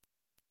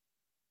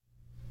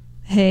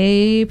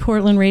Hey,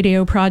 Portland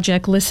Radio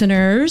Project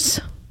listeners.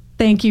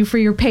 Thank you for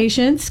your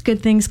patience.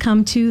 Good things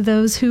come to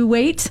those who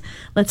wait.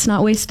 Let's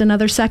not waste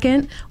another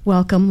second.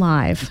 Welcome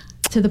live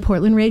to the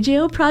Portland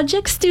Radio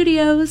Project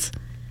studios.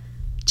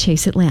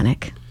 Chase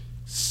Atlantic.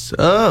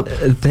 Sup?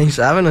 Thanks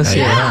for having us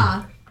here.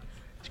 Yeah.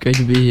 It's great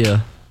to be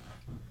here.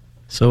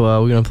 So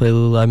we're going to play a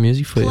little live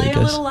music for you, I Play guess.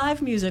 a little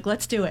live music.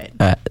 Let's do it.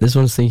 All right, this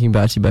one's Thinking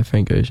About You by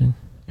Frank Ocean.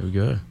 Here we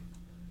go.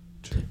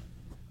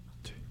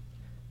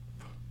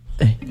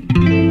 Hey.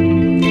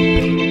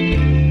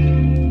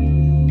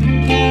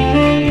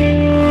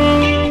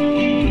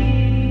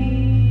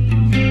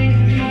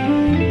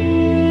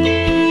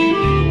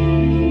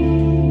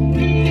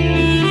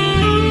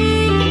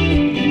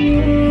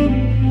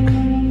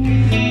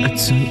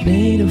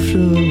 Tornado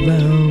flew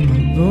around my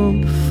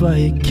room before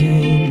you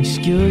came.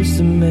 Excuse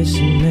the mess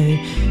you made.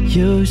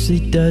 Usually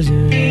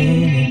doesn't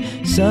rain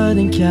in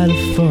Southern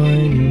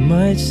California,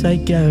 much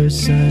like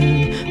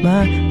Arizona.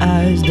 My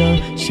eyes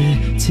don't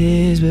shed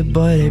tears, but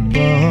boy they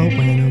ball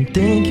when I'm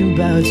thinking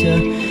about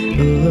you.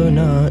 Oh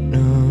no,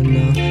 no,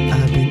 no,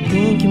 I've been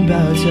thinking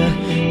about you.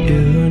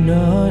 Oh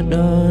no,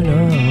 no,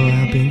 no,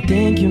 I've been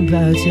thinking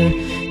about you.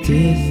 Do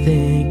you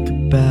think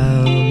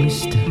about me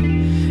still?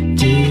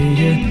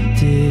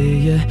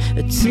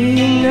 Do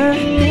you not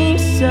think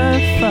so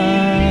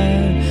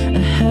far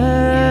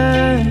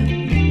ahead?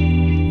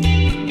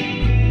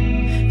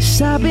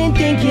 'Cause I've been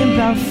thinking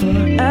about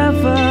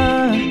forever.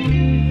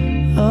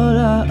 Oh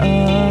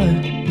Lord,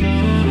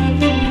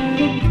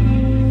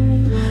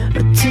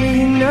 do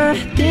you not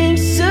think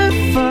so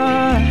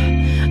far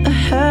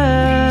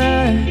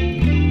ahead?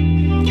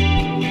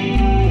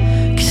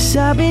 'Cause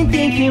I've been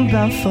thinking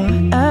about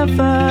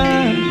forever.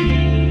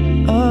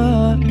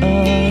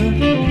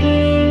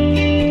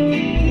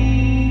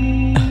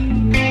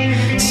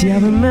 See, I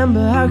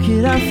remember, how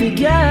could I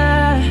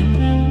forget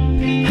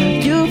how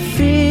you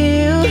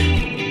feel?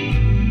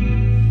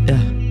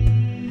 Yeah.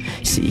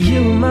 See,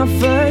 you were my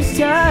first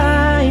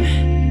time,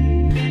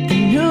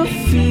 and you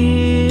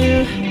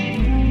feel,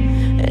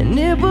 and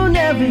it will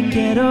never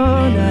get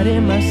old. Not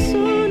in my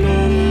soul,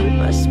 not in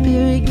my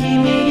spirit,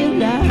 keep me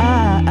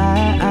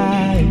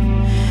alive.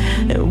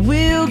 And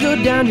we'll go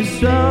down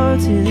this road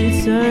till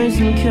it turns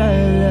from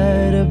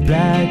color to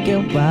black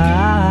and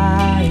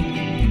white.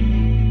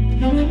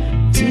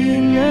 Do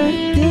you not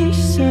think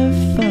so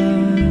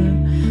far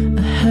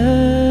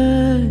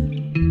ahead?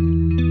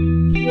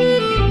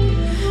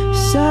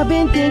 'Cause I've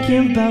been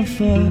thinking about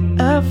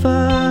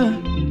forever.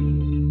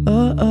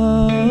 Oh,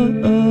 oh,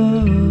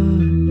 oh.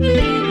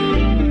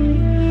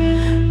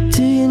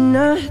 Do you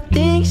not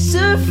think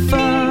so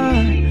far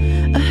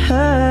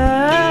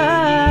ahead?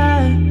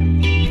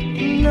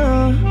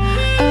 No,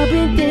 I've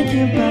been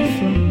thinking about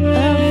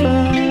forever.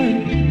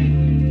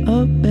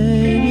 Oh,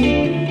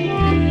 baby,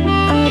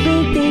 I've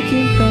been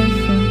thinking about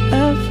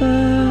forever.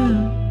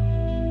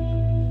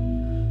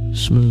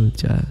 Smooth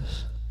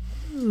jazz.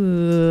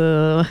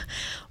 Ooh.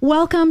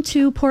 Welcome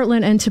to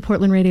Portland and to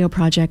Portland Radio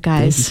Project,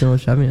 guys. Thank you so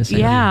much for having us.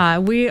 Yeah,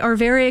 we are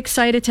very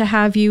excited to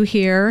have you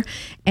here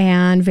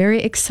and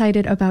very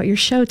excited about your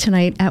show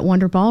tonight at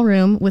Wonder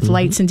Ballroom with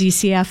Lights and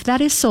DCF. That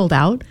is sold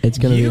out. It's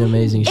going to be an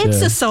amazing show.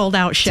 It's a sold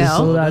out show. It's a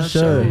sold out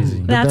show.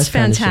 That's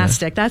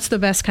fantastic. That's the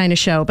best kind of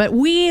show. But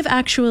we've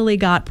actually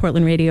got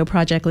Portland Radio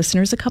Project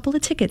listeners a couple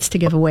of tickets to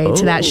give away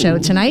to that show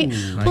tonight.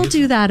 Nice. We'll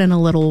do that in a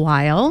little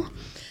while.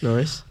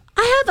 Nice.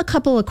 I have a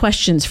couple of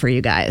questions for you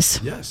guys.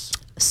 Yes.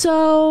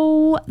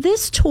 So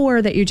this tour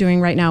that you're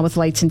doing right now with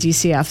Lights and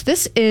DCF,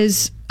 this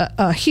is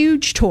a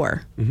huge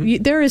tour.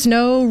 There is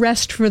no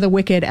rest for the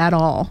wicked at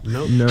all.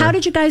 Nope. No. How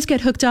did you guys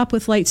get hooked up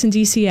with Lights and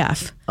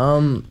DCF?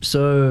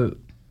 So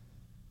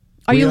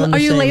Are you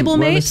label we're on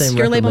the mates? same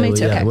You're record label mates.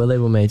 Yeah, Okay. we're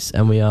label mates,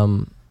 and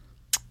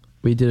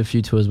we did a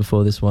few tours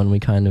before this one. We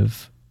kind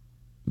of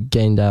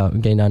gained our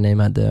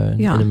name out there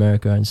in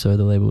America, and so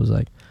the label was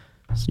like,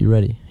 "So you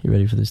ready? You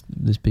ready for this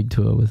big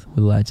tour with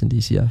Lights and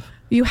DCF?"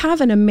 You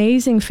have an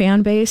amazing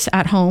fan base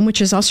at home,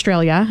 which is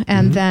Australia,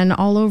 and then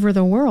all over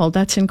the world.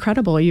 That's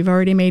incredible. You've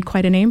already made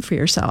quite a name for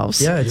yourselves.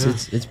 Yeah,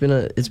 it's been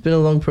a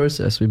long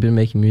process. We've been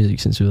making music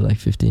since we were like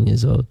 15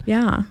 years old.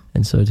 Yeah.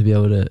 And so to be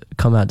able to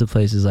come out to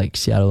places like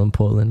Seattle and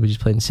Portland, we just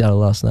played in Seattle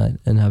last night,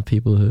 and have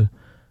people who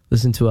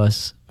listen to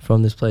us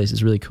from this place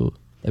is really cool.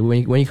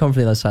 When you come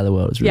from the other side of the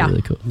world, it's really,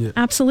 really cool. Yeah.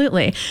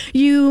 Absolutely.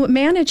 You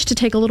managed to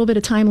take a little bit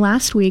of time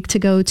last week to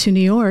go to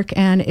New York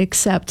and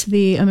accept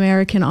the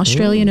American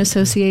Australian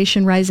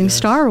Association Rising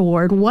Star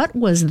Award. What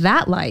was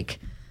that like?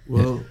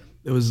 Well,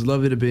 it was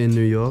lovely to be in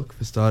New York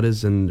for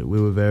starters, and we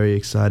were very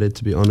excited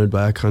to be honored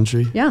by our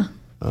country. Yeah.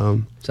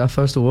 It's our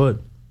first award.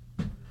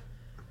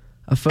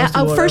 Our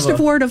First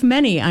award of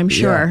many, I'm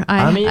sure.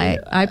 Yeah.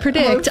 I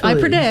predict.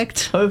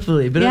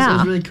 Hopefully, but it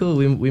was really cool.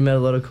 We met a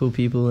lot of cool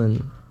people,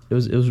 and it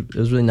was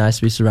really nice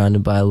to be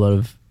surrounded by a lot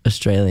of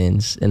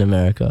Australians in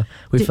America.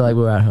 We felt like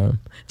we were at home.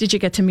 Did you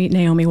get to meet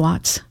Naomi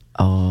Watts?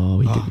 Oh,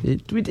 we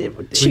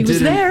did. She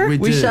was there.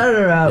 We shouted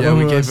her out. Yeah, when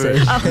we were gave on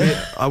her. stage.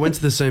 I went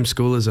to the same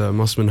school as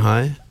Mossman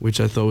High, which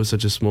I thought was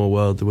such a small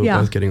world that we were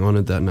both getting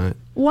honored that night.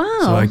 Wow.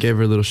 So I gave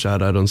her a little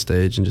shout out on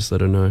stage and just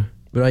let her know.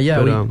 But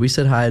yeah, But, we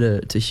said hi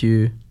to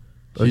Hugh.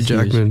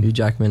 Jackman. Hugh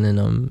Jackman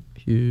and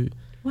Hugh.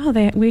 Wow,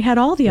 we had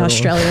all the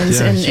Australians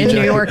in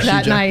New York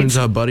that night. Jackman's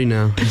our buddy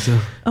now. He's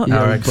a, Yeah,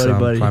 Our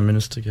buddy. Prime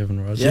Minister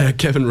Kevin Rudd. yeah,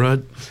 Kevin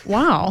Rudd.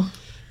 Wow,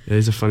 Yeah,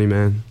 he's a funny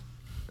man.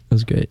 It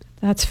was great.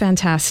 that's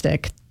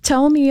fantastic.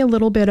 Tell me a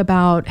little bit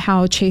about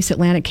how Chase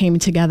Atlantic came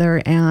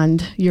together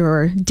and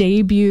your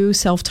debut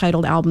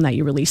self-titled album that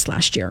you released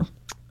last year.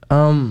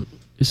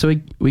 So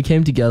we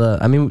came together.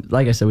 I mean,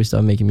 like I said, we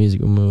started making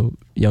music when we were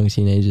young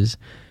teenagers.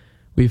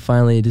 We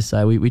finally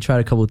decided, we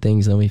tried a couple of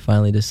things, and we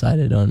finally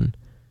decided on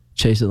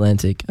Chase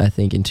Atlantic, I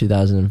think in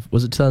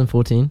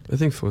 2014? I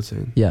think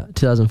 14. Yeah,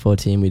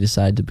 2014, we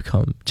decided to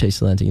become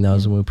Chase Atlantic, and that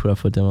was when we put our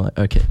foot down. We're like,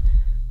 okay.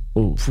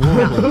 Oh,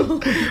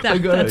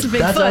 That's a big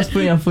that's foot. us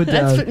putting our foot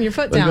down. That's putting your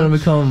foot We're down.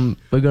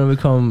 gonna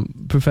become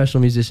professional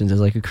musicians as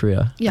like a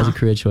career, Yeah. as a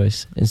career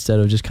choice, instead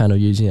of just kind of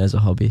using it as a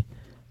hobby.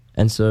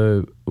 And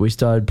so we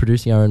started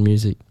producing our own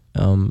music,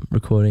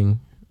 recording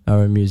our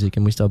own music,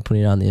 and we started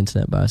putting it out on the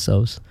internet by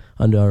ourselves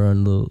under our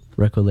own little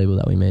record label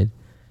that we made.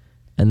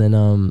 And then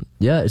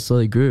it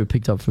slowly grew. It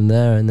picked up from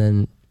there, and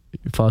then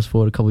fast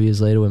forward a couple of years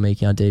later, we're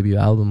making our debut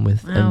album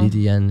with Wow.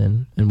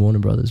 MDDN and Warner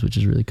Brothers, which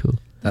is really cool.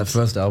 That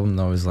first album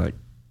though was like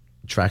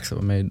tracks that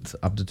were made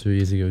up to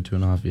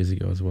 2.5 years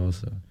ago as well.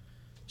 So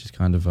just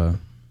kind of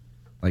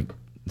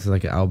it's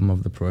like an album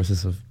of the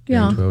process of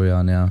getting to where we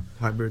are now.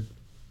 Hybrid.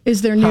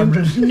 Is there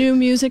new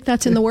music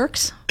that's in the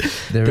works?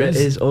 There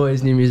is.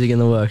 always new music in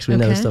the works. We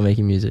never Okay. stop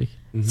making music.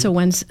 Mm-hmm. So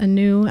when's a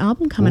new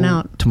album coming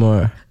out?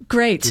 Tomorrow.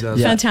 Great.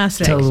 2000.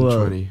 Fantastic. Tell the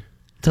world. 2020.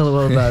 Tell the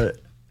world about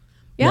it.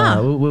 Yeah.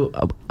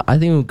 I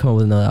think we'll come up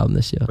with another album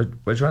this year.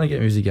 We're trying to get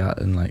music out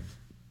in like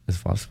as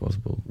fast as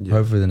possible. Yeah.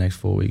 Hopefully the next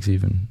 4 weeks,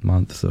 even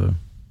month. So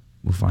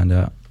we'll find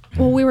out.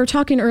 Well, we were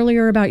talking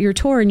earlier about your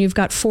tour, and you've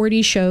got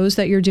 40 shows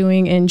that you're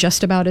doing in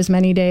just about as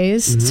many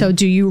days. Mm-hmm. So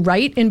do you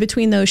write in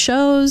between those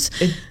shows?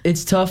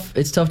 It's tough.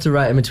 It's tough to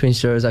write in between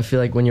shows. I feel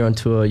like when you're on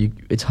tour,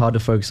 it's hard to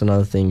focus on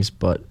other things,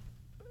 but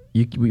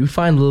we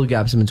find little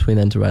gaps in between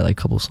then to write like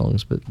a couple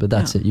songs. But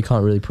that's it. You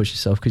can't really push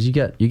yourself because you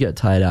get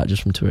tired out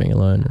just from touring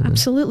alone. And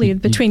Absolutely.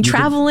 Between you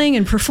traveling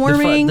and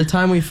performing. the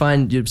time we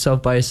find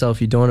yourself by yourself,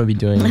 you don't want to be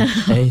doing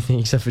anything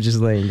except for just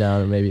laying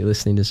down and maybe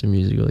listening to some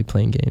music or like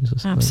playing games or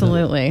something.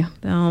 Absolutely.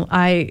 Well,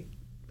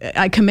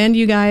 I commend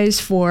you guys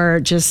for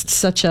just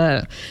such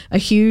a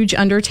huge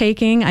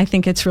undertaking. I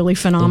think it's really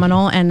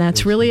phenomenal, and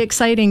that's really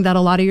exciting that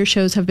a lot of your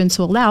shows have been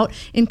sold out,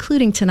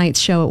 including tonight's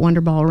show at Wonder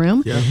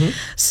Ballroom. Yeah.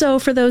 So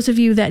for those of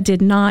you that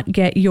did not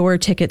get your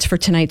tickets for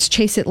tonight's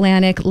Chase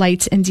Atlantic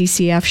Lights and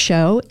DCF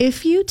show,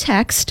 if you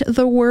text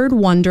the word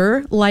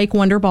Wonder, like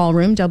Wonder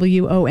Ballroom,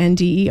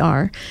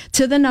 WONDER,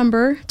 to the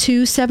number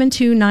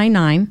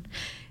 27299,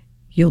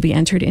 you'll be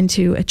entered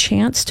into a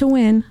chance to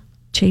win.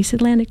 Chase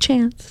Atlantic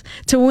chance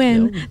to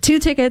win 2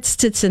 tickets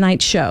to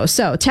tonight's show.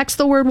 So text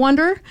the word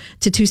Wonder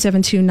to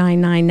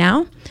 27299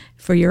 now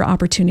for your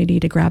opportunity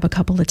to grab a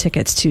couple of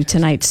tickets to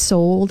tonight's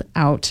sold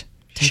out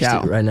show.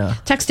 Text it right now.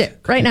 Text it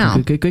right now.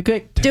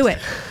 Quick. Do it.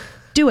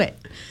 Do it.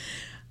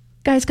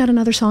 Guys, got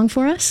another song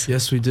for us?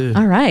 Yes, we do.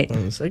 All right.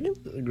 Hold on a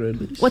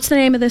second. What's the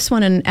name of this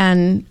one?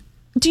 And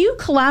do you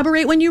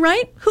collaborate when you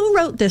write? Who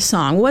wrote this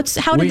song?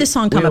 How did this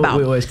song come about?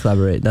 We always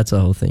collaborate. That's the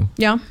whole thing.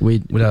 Yeah.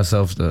 With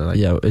ourselves though. Like,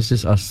 Yeah, it's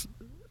just us,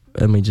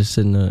 and we just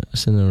sit in a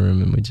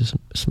room and we just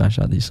smash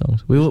out these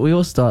songs. We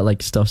all start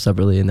like stuff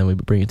separately and then we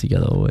bring it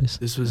together always.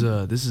 This is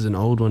an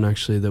old one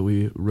actually that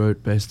we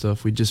wrote based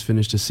off. We just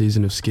finished a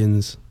season of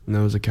Skins, and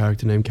there was a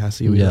character named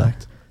Cassie we Yeah.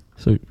 liked.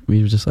 So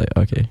we were just like,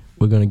 okay,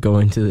 we're gonna go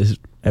into this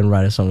and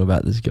write a song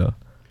about this girl.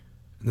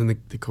 And then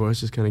the chorus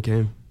just kind of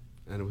came,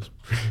 and it was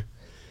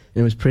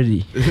It was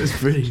pretty. it was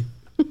pretty.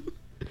 All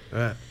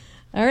right.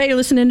 All right, you're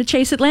listening to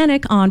Chase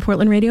Atlantic on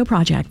Portland Radio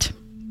Project.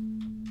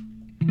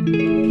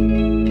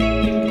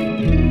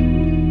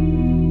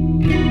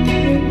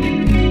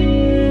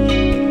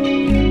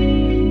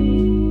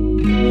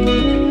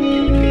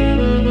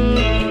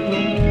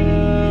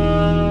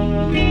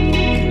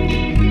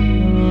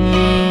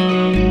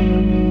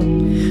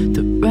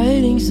 The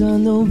writing's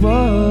on the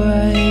wall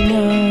right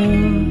now,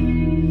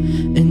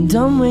 and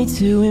I'm way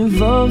too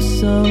involved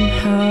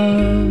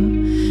somehow.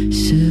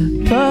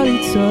 Should probably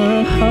tore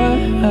her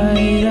heart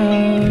right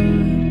out.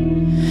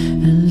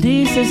 At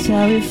least that's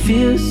how it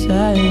feels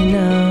right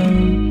now.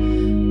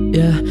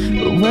 Yeah,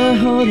 but we're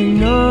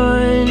holding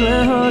on.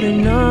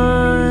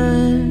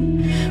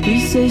 We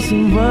say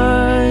some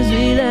words,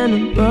 we let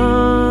them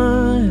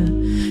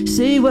run.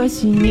 Say what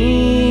you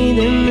need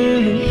and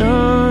moving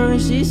on.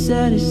 She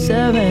said it's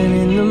 7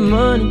 in the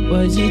morning,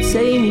 what'd you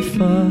take me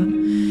for?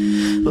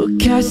 Well,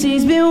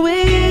 Cassie's been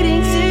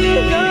waiting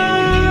too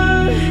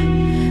long.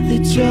 The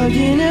drug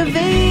in her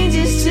veins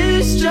is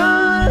too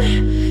strong.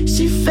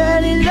 She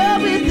fell in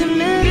love with the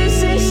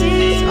medicine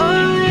she's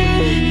on.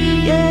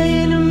 Yeah,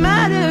 in a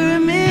matter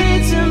of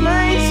minutes her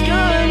mind's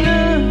gone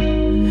now.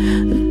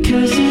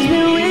 Cause she's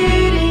been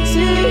waiting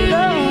too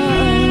long.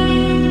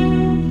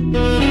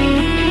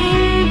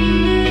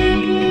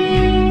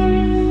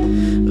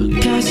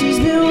 Cause she's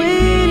been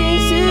waiting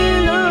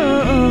too long.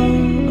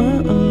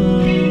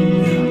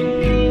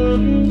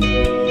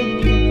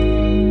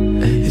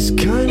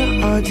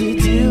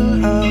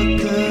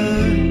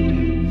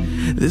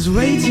 There's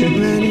way too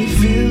many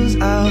feels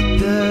out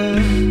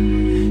there.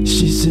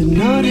 She said,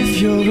 not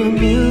if you're a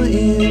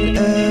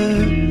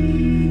millionaire.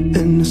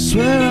 And I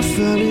swear I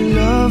fell in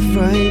love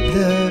right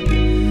there.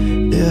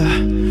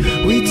 Yeah,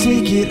 we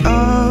take it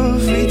off,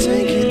 we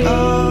take it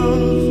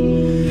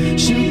off.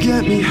 She'll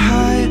get me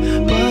high,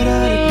 but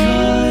at a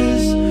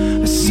cost.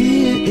 I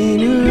see it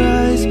in her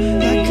eyes,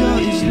 that girl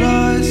is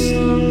lost.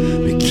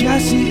 But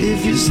Cassie,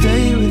 if you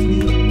stay with me.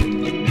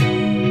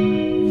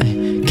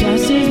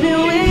 Cassie's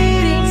been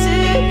waiting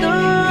too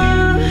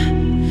long.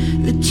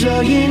 The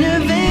drug in her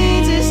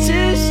veins is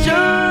too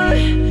strong.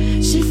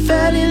 She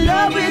fell in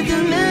love with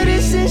the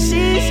medicine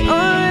she's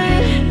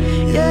on.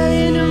 Yeah,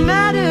 in a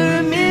matter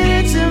of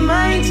minutes her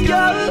mind's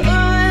gone.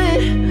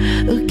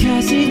 Oh,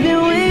 Cassie's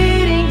been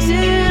waiting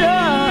too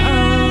long.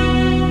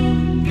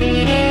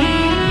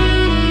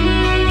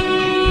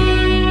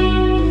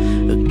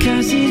 Oh,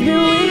 Cassie's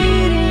been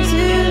waiting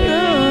too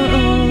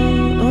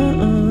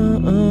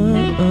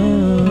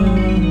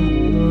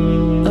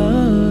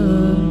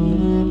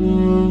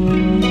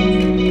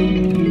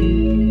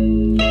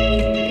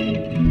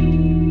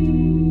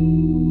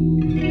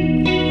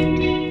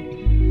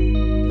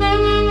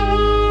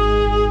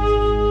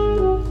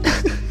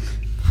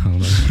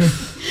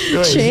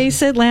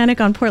Chase Atlantic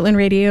on Portland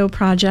Radio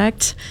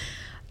Project.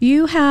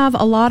 You have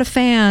a lot of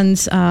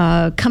fans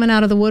coming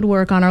out of the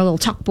woodwork on our little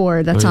talk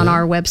board that's on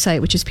our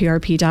website, which is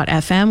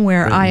prp.fm,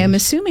 where I am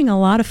assuming a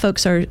lot of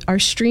folks are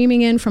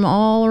streaming in from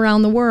all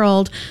around the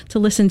world to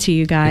listen to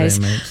you guys.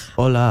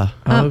 Hola.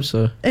 I hope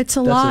so. It's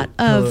a lot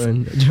of...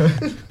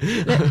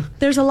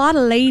 there's a lot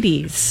of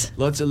ladies.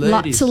 Lots of ladies.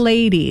 Lots of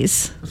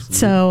ladies.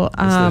 So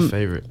That's their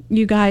favorite.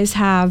 you guys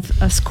have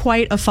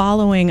quite a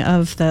following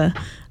of the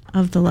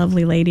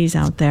lovely ladies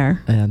out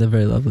there. Yeah, they're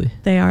very lovely.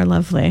 They are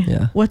lovely.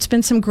 Yeah. What's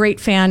been some great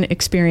fan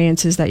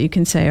experiences that you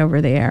can say over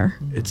the air?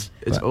 It's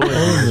always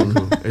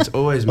magical. It's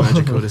always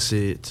magical to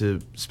see, to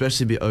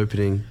especially be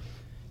opening.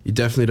 You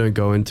definitely don't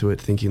go into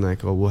it thinking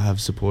like, oh, we'll have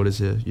supporters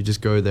here. You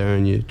just go there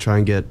and you try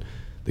and get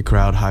the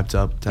crowd hyped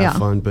up to have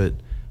fun. But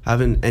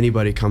having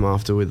anybody come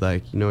after with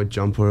like, you know, a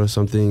jumper or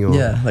something, or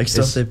like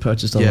stuff they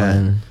purchased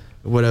online.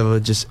 Whatever,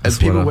 just and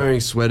people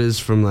wearing sweaters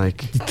from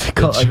like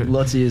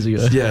lots of years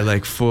ago. Yeah,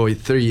 like 3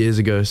 years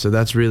ago. So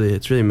it's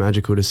really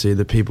magical to see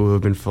the people who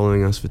have been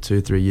following us for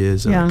 2-3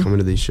 years coming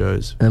to these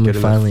shows. And we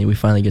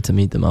finally get to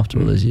meet them after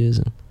all those years.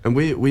 And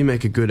we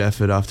make a good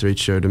effort after each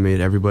show to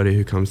meet everybody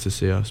who comes to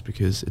see us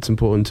because it's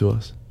important to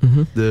us.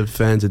 The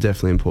fans are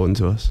definitely important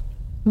to us.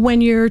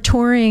 When you're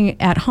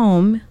touring at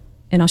home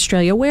in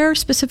Australia, where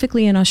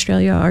specifically in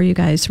Australia are you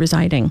guys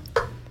residing?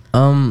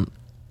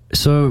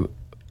 So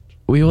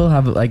we all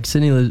have like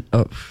Sydney.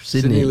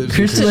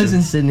 Kristen lives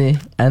in Sydney,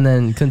 and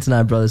then Clinton and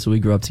I are brothers, so we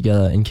grew up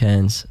together in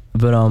Cairns.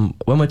 But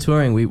when we're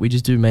touring, we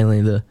just do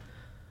mainly the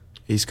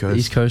East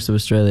Coast of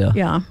Australia.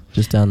 Yeah,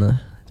 just down the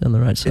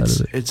right side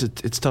of it.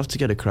 It's tough to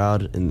get a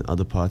crowd in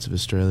other parts of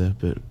Australia,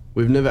 but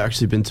we've never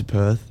actually been to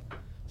Perth.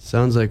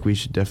 Sounds like we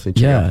should definitely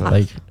check out Perth.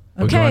 Like.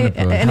 Okay,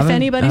 and if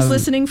anybody's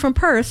listening from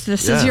Perth,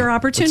 this is your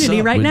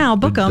opportunity right now.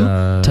 Book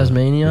them.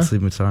 Tasmania.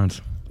 Sleeping with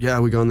Sirens. Yeah,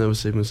 we're going there with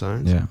Sleeping with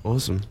Sirens. Yeah.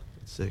 Awesome.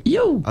 Sick.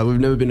 Yo! We've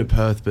never been to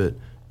Perth, but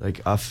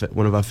like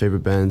one of our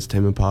favorite bands,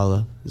 Tame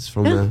Impala, is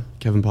from there.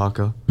 Kevin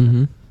Parker.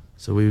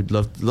 So we would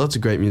love lots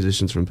of great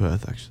musicians from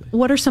Perth, actually.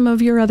 What are some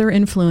of your other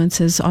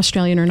influences,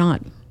 Australian or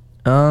not?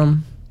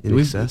 In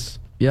Excess.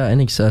 Yeah,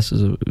 In Excess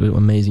is an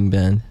amazing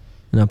band,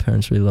 and our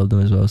parents really loved them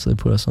as well, so they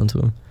put us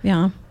onto them.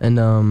 Yeah. And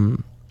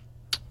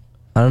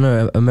I don't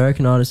know,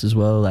 American artists as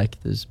well.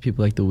 Like there's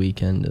people like The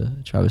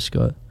Weeknd, Travis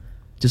Scott.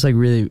 Just like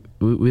really,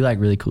 we like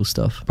really cool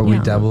stuff. But we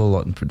dabble a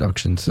lot in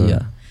production, so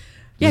yeah.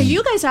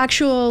 You guys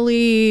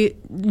actually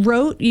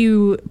wrote,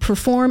 you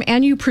perform,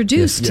 and you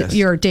produced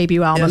your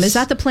debut album. Yes. Is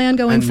that the plan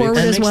going forward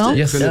as well?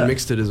 Yes,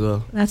 mixed it as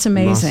well. That's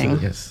amazing.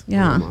 Master. Yes.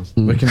 Yeah.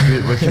 We're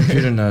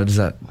computer nerds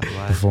that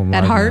perform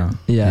at live heart. now.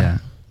 Yeah.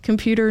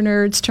 Computer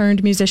nerds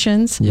turned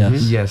musicians. Yeah.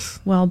 Yes.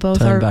 Well, both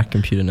Turn are back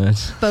computer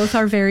nerds. Both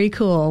are very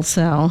cool.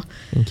 So.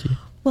 Thank you.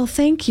 Well,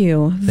 thank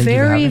you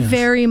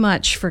very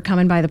much for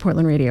coming by the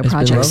Portland Radio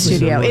Project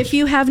studio. So if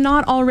you have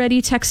not already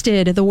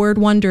texted the word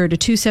WONDER to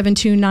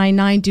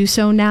 27299, do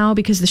so now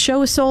because the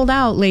show is sold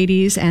out,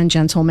 ladies and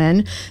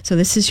gentlemen. So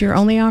this is your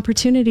only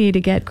opportunity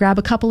to grab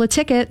a couple of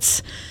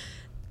tickets.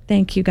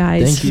 Thank you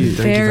guys Thank you.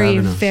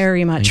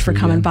 very much for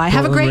coming by.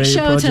 Have a great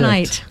show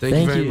tonight. Thank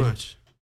you very much.